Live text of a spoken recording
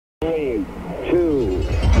3, 2.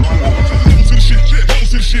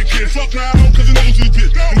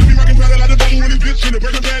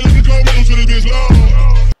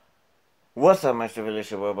 What's up, Master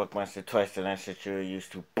Village? Buckmaster twice the nice that you're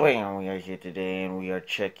used to. Bam! We are here today and we are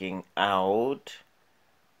checking out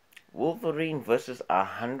Wolverine versus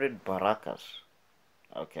 100 Barakas.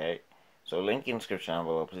 Okay, so link in description down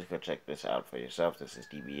below. Please go check this out for yourself. This is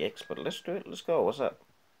DBX, but let's do it. Let's go. What's up?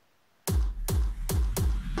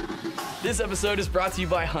 This episode is brought to you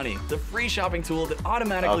by Honey, the free shopping tool that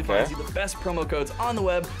automatically finds you the best promo codes on the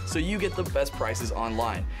web so you get the best prices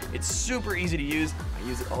online. It's super easy to use. I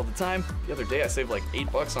use it all the time. The other day I saved like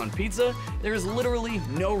 $8 on pizza. There is literally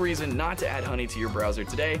no reason not to add Honey to your browser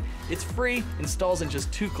today. It's free, installs in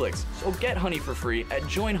just 2 clicks. So get Honey for free at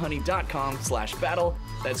joinhoney.com/battle.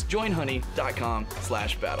 That's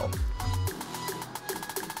joinhoney.com/battle.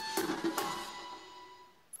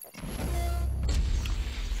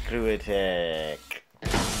 Screw attack.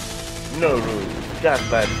 No rules.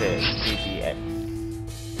 Barakas DBX.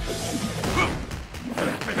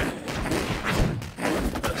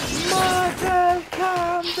 Mortal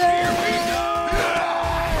Kombat.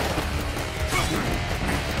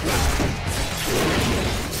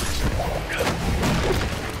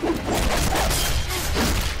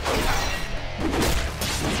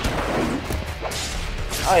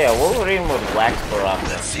 Oh yeah, Wolverine would wax Barakas.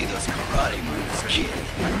 Let's see those karate moves, kid.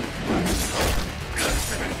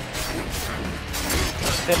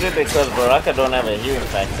 Simply because Barakas don't have a healing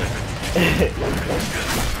factor.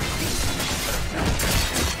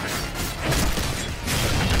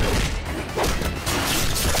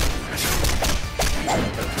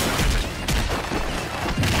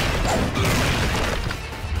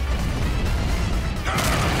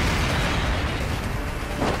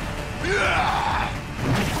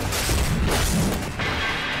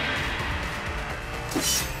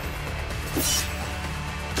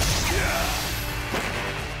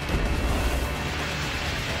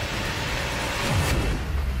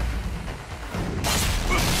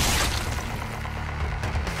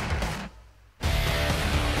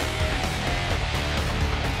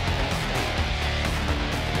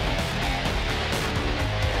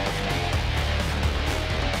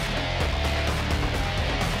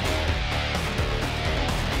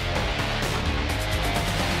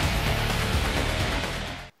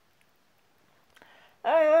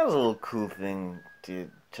 That was a little cool thing to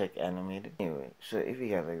check animated. Anyway, so if you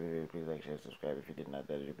guys like the video, please like, share, subscribe. If you did not,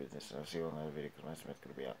 that is your business. I'll see you on another video because my Smith's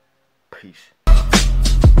gonna be out. Peace.